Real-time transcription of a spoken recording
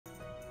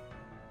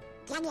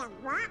Can you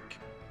walk?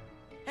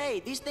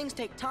 Hey, these things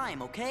take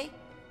time, okay?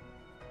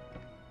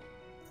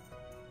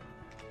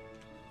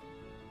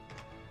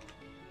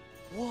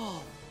 Whoa,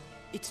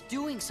 it's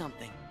doing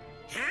something.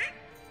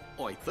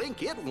 Huh? I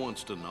think it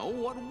wants to know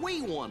what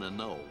we want to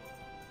know.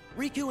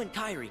 Riku and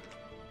Kairi.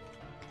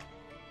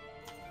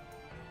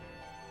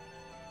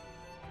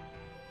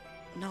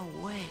 No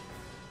way.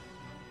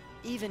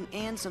 Even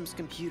Ansem's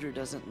computer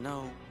doesn't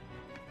know.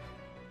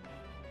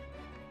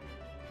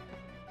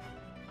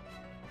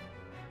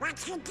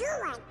 What's he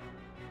doing?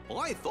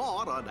 I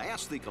thought I'd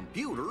ask the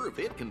computer if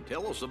it can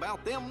tell us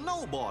about them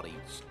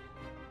nobodies.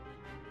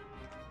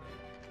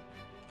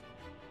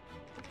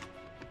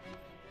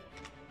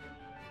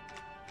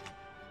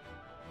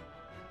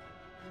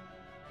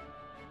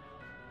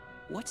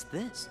 What's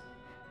this?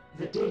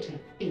 The data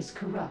is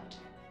corrupt.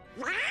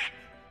 What?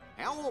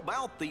 How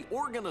about the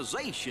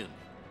organization?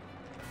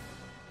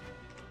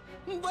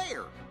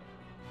 There!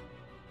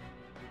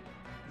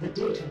 The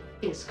data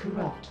is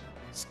corrupt.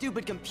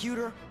 Stupid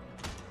computer.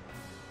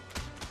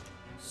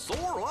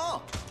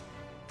 Sora!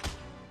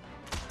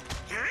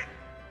 Huh?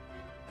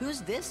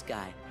 Who's this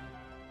guy?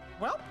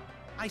 Well,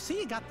 I see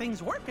you got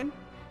things working.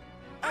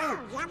 Oh,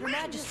 Your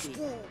Majesty.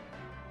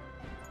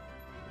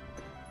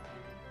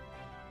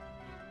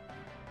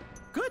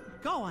 Good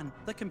going.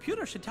 The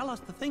computer should tell us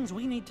the things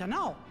we need to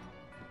know.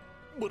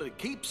 But it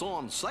keeps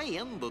on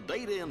saying the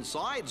data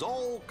inside's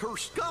all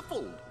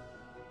kerscuffled.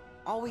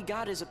 All we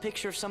got is a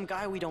picture of some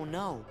guy we don't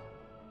know.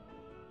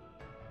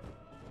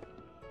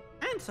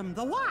 Ansem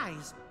the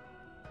Wise.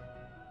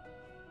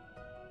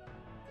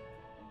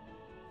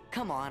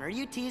 Come on, are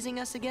you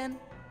teasing us again?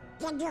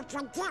 Did you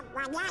forget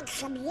what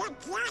Ansem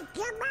looked like,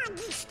 Your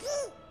Majesty?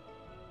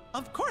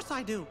 Of course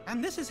I do,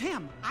 and this is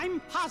him. I'm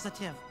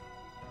positive.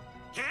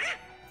 Huh?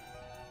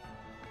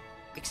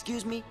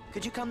 Excuse me,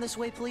 could you come this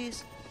way,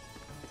 please?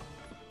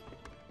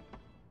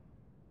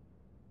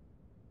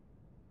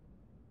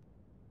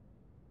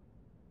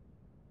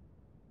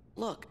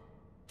 Look,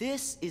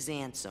 this is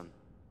Ansem.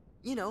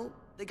 You know,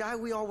 the guy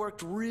we all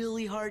worked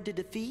really hard to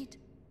defeat.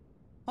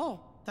 Oh,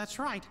 that's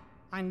right.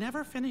 I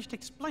never finished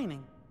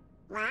explaining.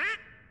 What?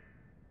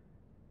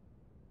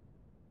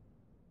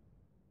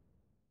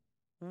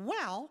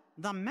 Well,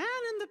 the man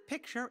in the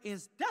picture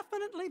is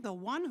definitely the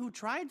one who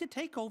tried to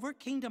take over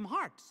Kingdom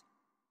Hearts.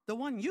 The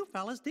one you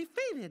fellas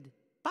defeated.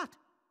 But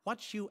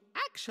what you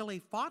actually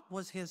fought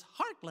was his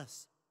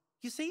Heartless.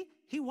 You see,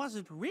 he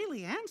wasn't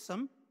really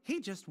Ansem. He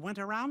just went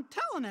around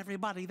telling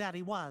everybody that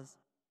he was.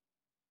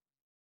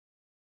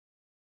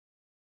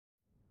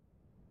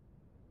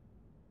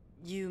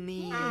 You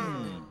mean...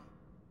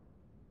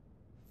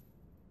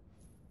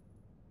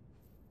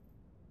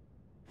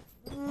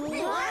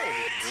 What?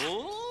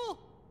 Oh?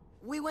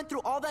 We went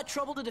through all that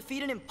trouble to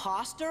defeat an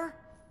imposter?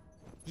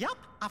 Yup,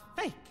 a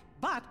fake.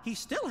 But he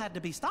still had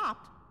to be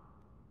stopped.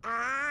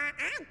 I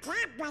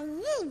can't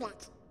believe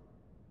it.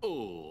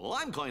 Oh,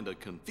 I'm kind of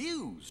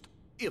confused.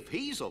 If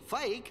he's a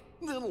fake,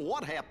 then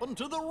what happened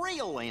to the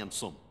real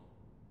Ansem?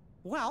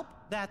 Well,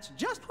 that's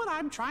just what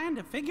I'm trying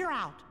to figure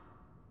out.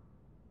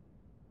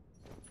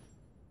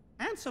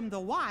 Ansem the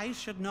Wise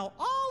should know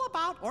all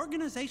about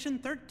Organization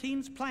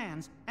 13's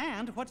plans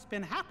and what's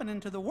been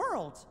happening to the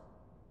worlds.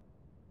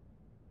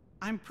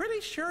 I'm pretty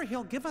sure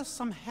he'll give us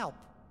some help.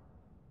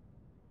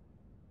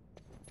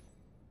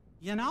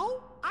 You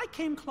know, I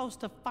came close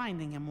to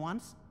finding him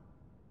once.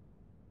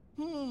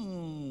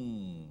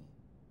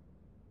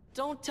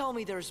 Don't tell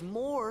me there's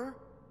more.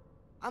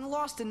 I'm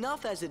lost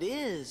enough as it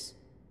is.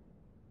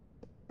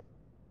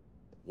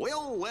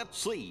 Well, let's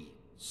see.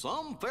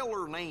 Some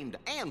feller named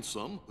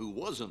Ansem, who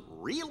wasn't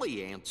really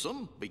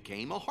Ansem,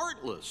 became a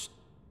Heartless.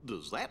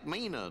 Does that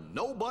mean a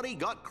nobody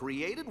got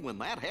created when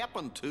that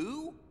happened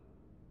too?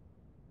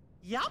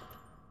 Yup.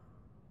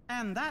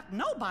 And that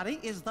nobody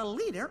is the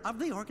leader of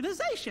the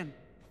organization.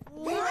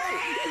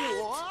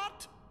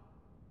 What?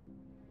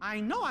 I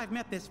know I've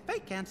met this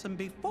fake Ansem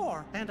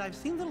before, and I've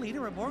seen the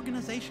leader of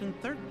Organization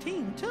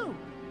 13 too.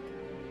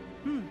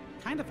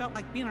 Kind of felt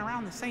like being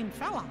around the same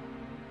fella.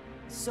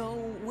 So,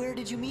 where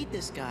did you meet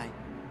this guy?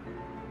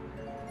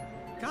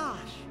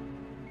 Gosh,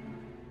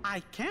 I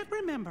can't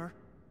remember.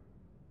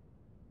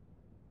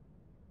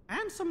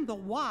 Ansem the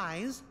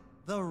Wise,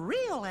 the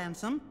real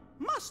Ansem,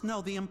 must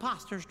know the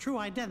imposter's true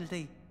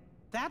identity.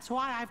 That's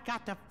why I've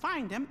got to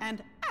find him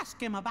and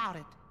ask him about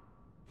it.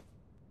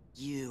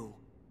 You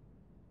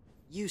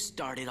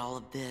started all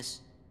of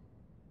this.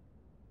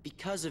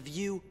 Because of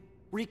you,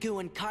 Riku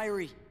and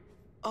Kairi.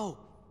 Oh,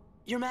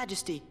 Your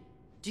Majesty,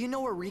 do you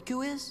know where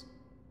Riku is?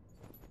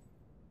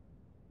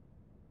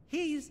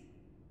 He's...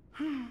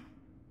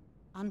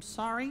 I'm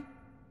sorry,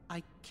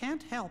 I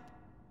can't help.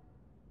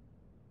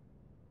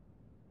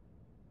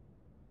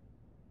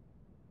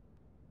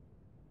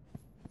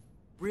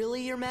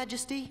 Really, Your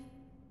Majesty?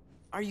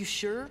 Are you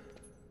sure?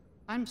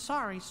 I'm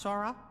sorry,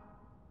 Sora.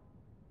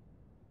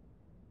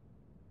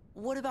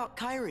 What about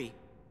Kairi?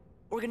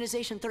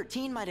 Organization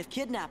 13 might have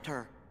kidnapped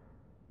her.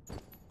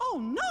 Oh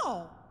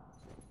no!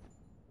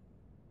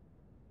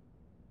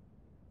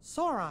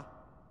 Sora,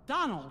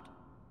 Donald,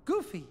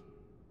 Goofy.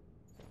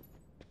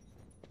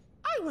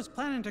 was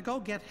planning to go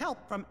get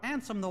help from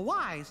Ansem the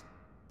Wise,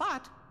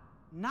 but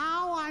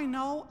now I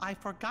know I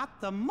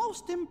forgot the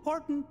most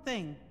important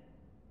thing.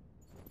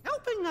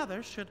 Helping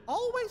others should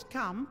always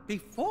come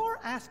before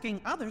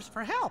asking others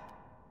for help.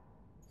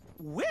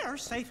 We're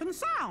safe and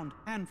sound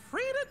and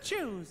free to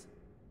choose.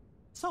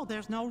 So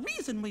there's no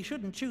reason we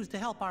shouldn't choose to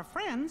help our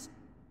friends.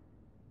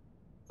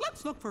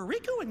 Let's look for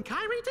Riku and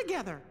Kairi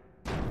together.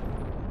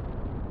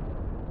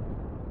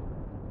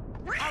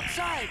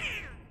 Outside!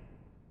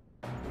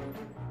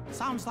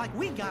 Sounds like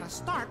we gotta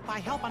start by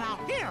helping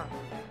out here.